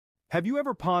Have you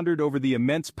ever pondered over the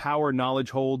immense power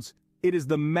knowledge holds? It is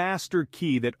the master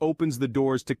key that opens the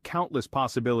doors to countless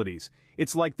possibilities.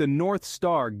 It's like the North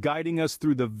Star guiding us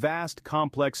through the vast,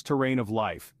 complex terrain of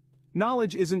life.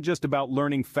 Knowledge isn't just about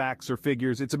learning facts or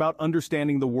figures, it's about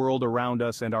understanding the world around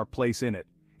us and our place in it.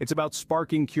 It's about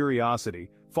sparking curiosity,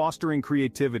 fostering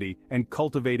creativity, and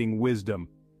cultivating wisdom.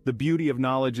 The beauty of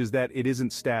knowledge is that it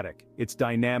isn't static. It's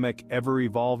dynamic,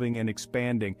 ever-evolving and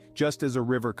expanding, just as a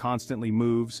river constantly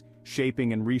moves,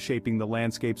 shaping and reshaping the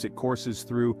landscapes it courses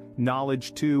through.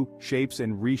 Knowledge, too, shapes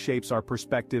and reshapes our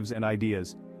perspectives and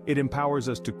ideas. It empowers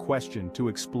us to question, to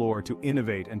explore, to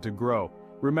innovate, and to grow.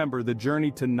 Remember, the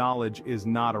journey to knowledge is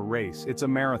not a race. It's a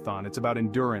marathon. It's about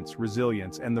endurance,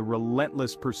 resilience, and the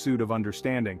relentless pursuit of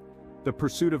understanding. The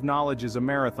pursuit of knowledge is a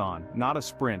marathon, not a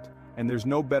sprint, and there's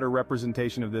no better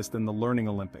representation of this than the Learning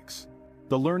Olympics.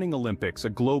 The Learning Olympics, a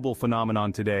global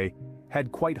phenomenon today,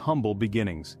 had quite humble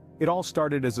beginnings. It all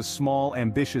started as a small,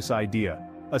 ambitious idea,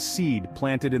 a seed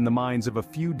planted in the minds of a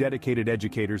few dedicated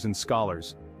educators and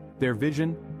scholars. Their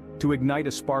vision? To ignite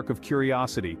a spark of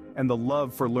curiosity and the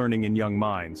love for learning in young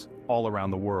minds, all around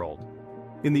the world.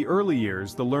 In the early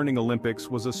years, the Learning Olympics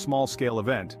was a small-scale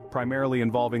event, primarily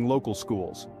involving local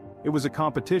schools. It was a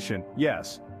competition,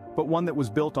 yes, but one that was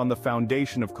built on the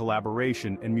foundation of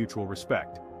collaboration and mutual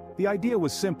respect. The idea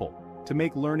was simple: to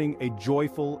make learning a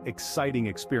joyful, exciting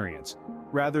experience,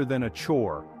 rather than a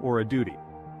chore or a duty.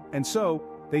 And so,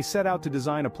 they set out to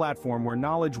design a platform where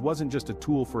knowledge wasn't just a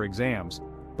tool for exams,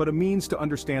 but a means to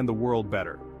understand the world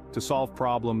better, to solve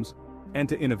problems, and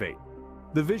to innovate.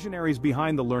 The visionaries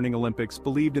behind the Learning Olympics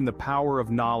believed in the power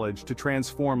of knowledge to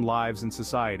transform lives and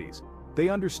societies. They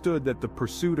understood that the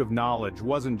pursuit of knowledge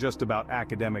wasn't just about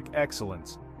academic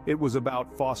excellence. It was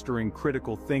about fostering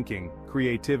critical thinking,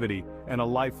 creativity, and a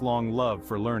lifelong love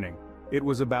for learning. It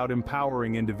was about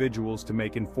empowering individuals to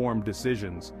make informed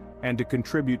decisions, and to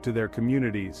contribute to their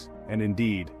communities, and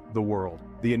indeed, the world.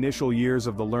 The initial years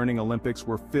of the Learning Olympics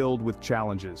were filled with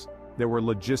challenges. There were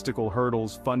logistical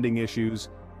hurdles, funding issues,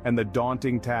 and the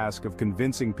daunting task of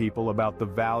convincing people about the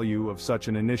value of such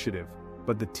an initiative.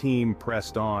 But the team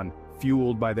pressed on,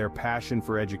 fueled by their passion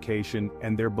for education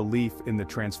and their belief in the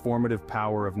transformative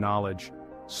power of knowledge.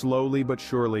 Slowly but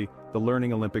surely, the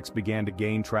Learning Olympics began to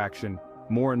gain traction.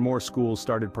 More and more schools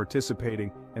started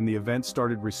participating, and the event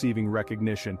started receiving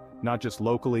recognition, not just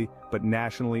locally, but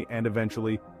nationally and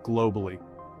eventually, globally.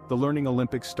 The Learning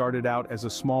Olympics started out as a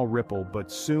small ripple,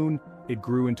 but soon, it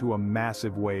grew into a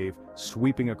massive wave,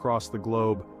 sweeping across the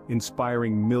globe,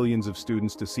 inspiring millions of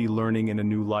students to see learning in a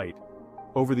new light.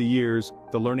 Over the years,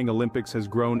 the Learning Olympics has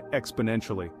grown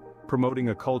exponentially, promoting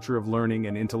a culture of learning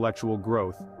and intellectual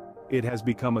growth. It has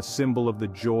become a symbol of the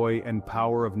joy and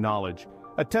power of knowledge,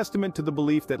 a testament to the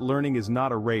belief that learning is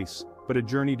not a race, but a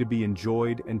journey to be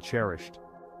enjoyed and cherished.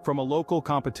 From a local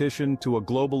competition to a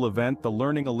global event, the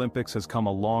Learning Olympics has come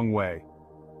a long way.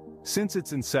 Since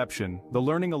its inception, the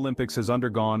Learning Olympics has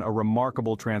undergone a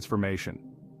remarkable transformation.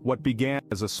 What began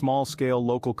as a small-scale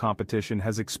local competition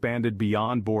has expanded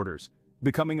beyond borders,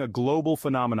 becoming a global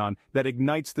phenomenon that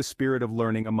ignites the spirit of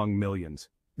learning among millions.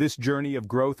 This journey of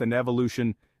growth and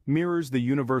evolution mirrors the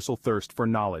universal thirst for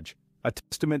knowledge, a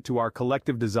testament to our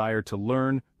collective desire to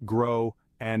learn, grow,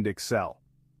 and excel.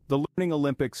 The Learning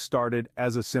Olympics started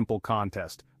as a simple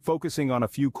contest, focusing on a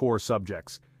few core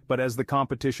subjects, but as the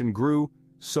competition grew,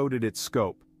 so did its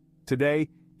scope. Today,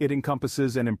 it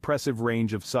encompasses an impressive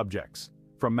range of subjects,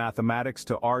 from mathematics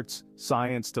to arts,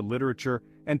 science to literature,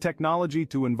 and technology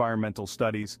to environmental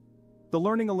studies. The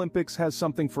Learning Olympics has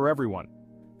something for everyone.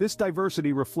 This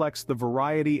diversity reflects the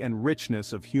variety and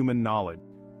richness of human knowledge,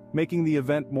 making the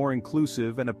event more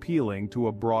inclusive and appealing to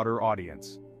a broader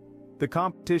audience. The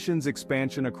competition's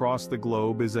expansion across the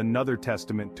globe is another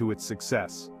testament to its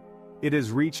success. It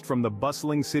has reached from the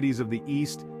bustling cities of the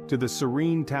East to the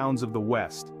serene towns of the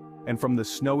West, and from the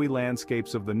snowy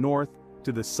landscapes of the North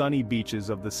to the sunny beaches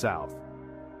of the South.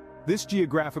 This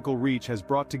geographical reach has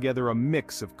brought together a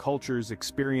mix of cultures,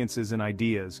 experiences, and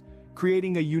ideas,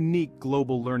 creating a unique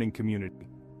global learning community.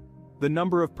 The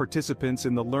number of participants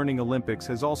in the Learning Olympics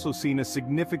has also seen a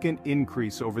significant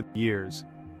increase over the years.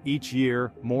 Each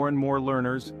year, more and more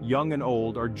learners, young and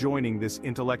old, are joining this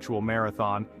intellectual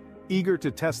marathon, eager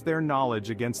to test their knowledge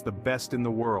against the best in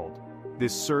the world.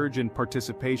 This surge in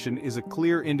participation is a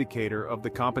clear indicator of the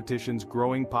competition's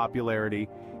growing popularity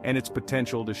and its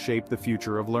potential to shape the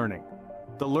future of learning.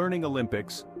 The Learning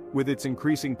Olympics, with its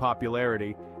increasing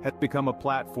popularity, has become a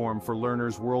platform for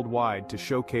learners worldwide to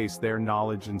showcase their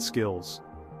knowledge and skills.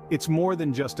 It's more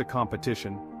than just a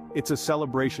competition. It's a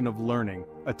celebration of learning,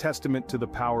 a testament to the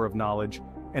power of knowledge,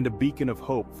 and a beacon of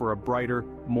hope for a brighter,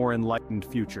 more enlightened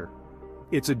future.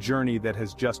 It's a journey that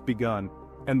has just begun,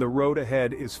 and the road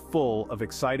ahead is full of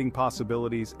exciting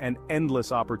possibilities and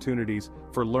endless opportunities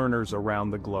for learners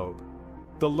around the globe.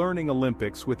 The Learning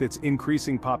Olympics, with its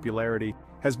increasing popularity,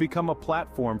 has become a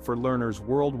platform for learners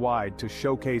worldwide to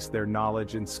showcase their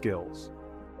knowledge and skills.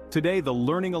 Today, the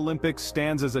Learning Olympics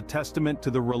stands as a testament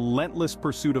to the relentless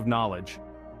pursuit of knowledge.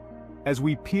 As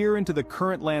we peer into the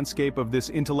current landscape of this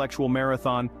intellectual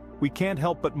marathon, we can't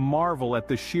help but marvel at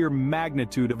the sheer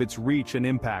magnitude of its reach and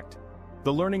impact.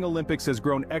 The Learning Olympics has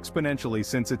grown exponentially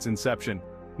since its inception,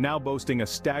 now boasting a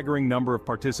staggering number of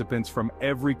participants from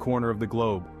every corner of the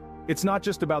globe. It's not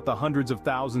just about the hundreds of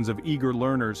thousands of eager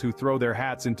learners who throw their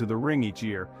hats into the ring each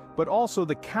year, but also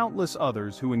the countless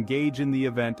others who engage in the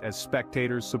event as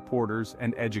spectators, supporters,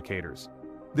 and educators.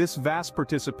 This vast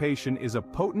participation is a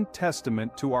potent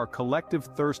testament to our collective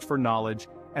thirst for knowledge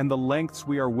and the lengths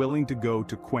we are willing to go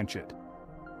to quench it.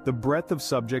 The breadth of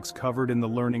subjects covered in the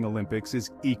Learning Olympics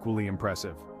is equally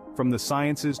impressive. From the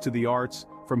sciences to the arts,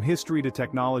 from history to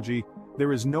technology,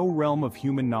 there is no realm of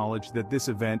human knowledge that this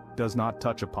event does not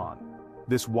touch upon.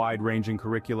 This wide-ranging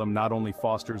curriculum not only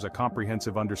fosters a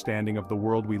comprehensive understanding of the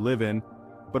world we live in,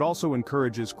 but also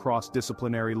encourages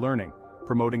cross-disciplinary learning,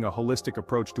 promoting a holistic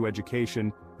approach to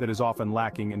education that is often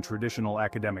lacking in traditional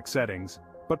academic settings.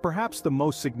 But perhaps the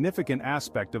most significant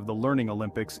aspect of the Learning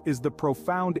Olympics is the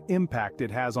profound impact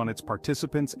it has on its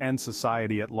participants and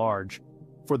society at large.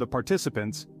 For the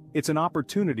participants, it's an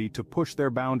opportunity to push their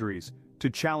boundaries, to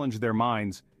challenge their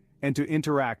minds, and to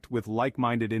interact with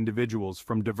like-minded individuals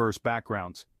from diverse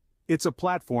backgrounds. It's a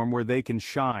platform where they can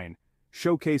shine,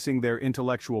 showcasing their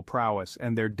intellectual prowess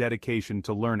and their dedication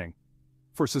to learning.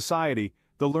 For society,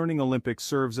 the Learning Olympics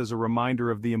serves as a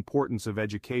reminder of the importance of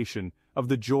education, of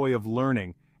the joy of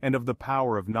learning, and of the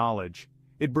power of knowledge.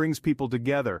 It brings people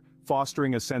together,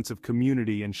 fostering a sense of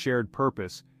community and shared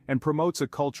purpose, and promotes a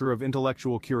culture of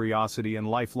intellectual curiosity and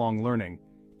lifelong learning.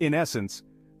 In essence,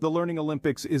 the Learning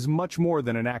Olympics is much more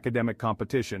than an academic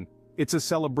competition. It's a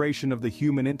celebration of the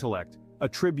human intellect, a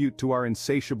tribute to our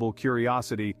insatiable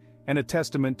curiosity, and a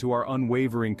testament to our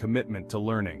unwavering commitment to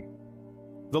learning.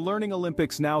 The Learning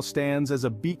Olympics now stands as a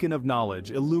beacon of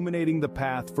knowledge, illuminating the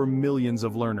path for millions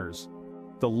of learners.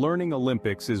 The Learning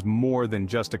Olympics is more than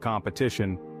just a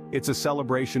competition. It's a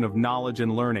celebration of knowledge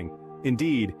and learning.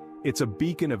 Indeed, it's a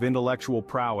beacon of intellectual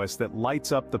prowess that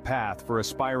lights up the path for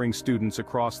aspiring students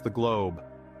across the globe.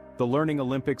 The Learning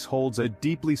Olympics holds a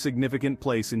deeply significant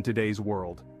place in today's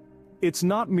world. It's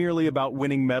not merely about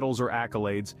winning medals or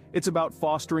accolades, it's about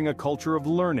fostering a culture of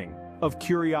learning, of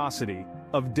curiosity,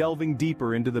 of delving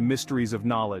deeper into the mysteries of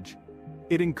knowledge.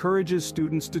 It encourages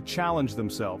students to challenge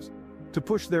themselves, to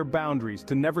push their boundaries,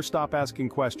 to never stop asking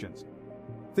questions.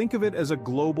 Think of it as a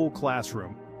global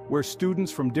classroom, where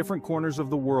students from different corners of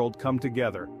the world come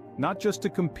together, not just to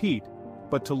compete,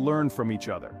 but to learn from each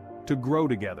other, to grow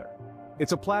together.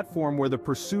 It's a platform where the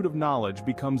pursuit of knowledge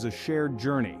becomes a shared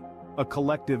journey, a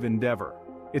collective endeavor.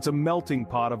 It's a melting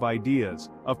pot of ideas,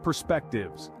 of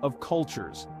perspectives, of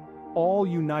cultures, all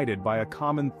united by a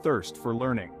common thirst for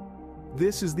learning.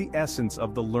 This is the essence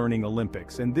of the Learning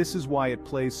Olympics, and this is why it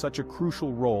plays such a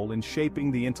crucial role in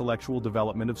shaping the intellectual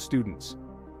development of students.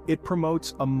 It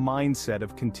promotes a mindset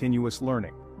of continuous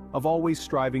learning, of always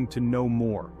striving to know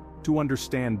more, to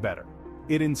understand better.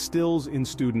 It instills in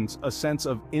students a sense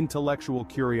of intellectual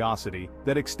curiosity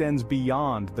that extends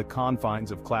beyond the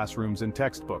confines of classrooms and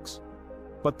textbooks.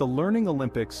 But the Learning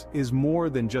Olympics is more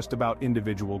than just about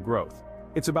individual growth.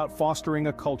 It's about fostering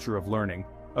a culture of learning,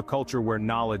 a culture where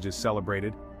knowledge is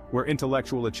celebrated, where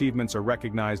intellectual achievements are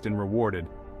recognized and rewarded.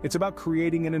 It's about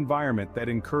creating an environment that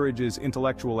encourages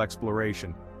intellectual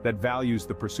exploration, that values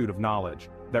the pursuit of knowledge,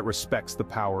 that respects the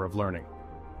power of learning.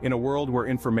 In a world where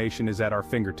information is at our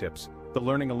fingertips, the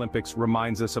Learning Olympics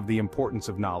reminds us of the importance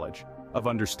of knowledge, of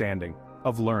understanding,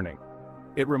 of learning.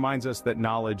 It reminds us that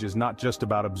knowledge is not just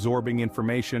about absorbing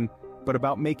information, but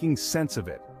about making sense of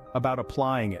it, about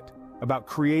applying it, about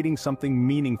creating something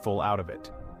meaningful out of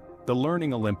it. The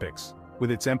Learning Olympics,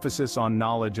 with its emphasis on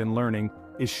knowledge and learning,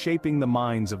 is shaping the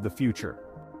minds of the future.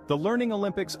 The Learning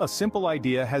Olympics, a simple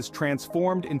idea, has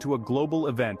transformed into a global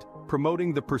event,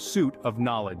 promoting the pursuit of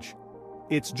knowledge.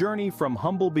 Its journey from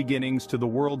humble beginnings to the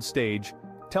world stage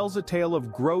tells a tale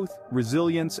of growth,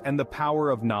 resilience, and the power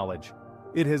of knowledge.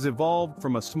 It has evolved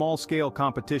from a small-scale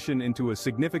competition into a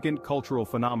significant cultural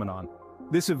phenomenon.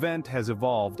 This event has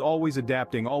evolved, always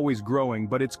adapting, always growing,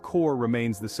 but its core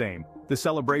remains the same: the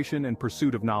celebration and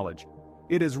pursuit of knowledge.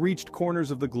 It has reached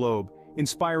corners of the globe,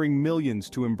 inspiring millions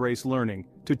to embrace learning,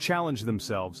 to challenge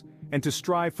themselves, and to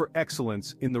strive for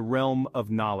excellence in the realm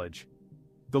of knowledge.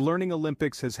 The Learning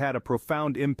Olympics has had a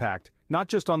profound impact, not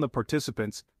just on the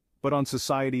participants, but on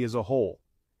society as a whole.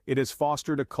 It has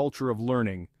fostered a culture of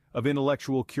learning, of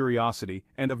intellectual curiosity,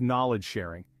 and of knowledge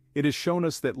sharing. It has shown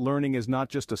us that learning is not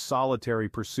just a solitary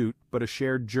pursuit, but a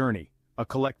shared journey, a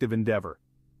collective endeavor.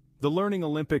 The Learning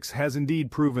Olympics has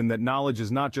indeed proven that knowledge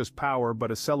is not just power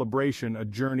but a celebration, a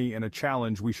journey, and a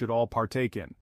challenge we should all partake in.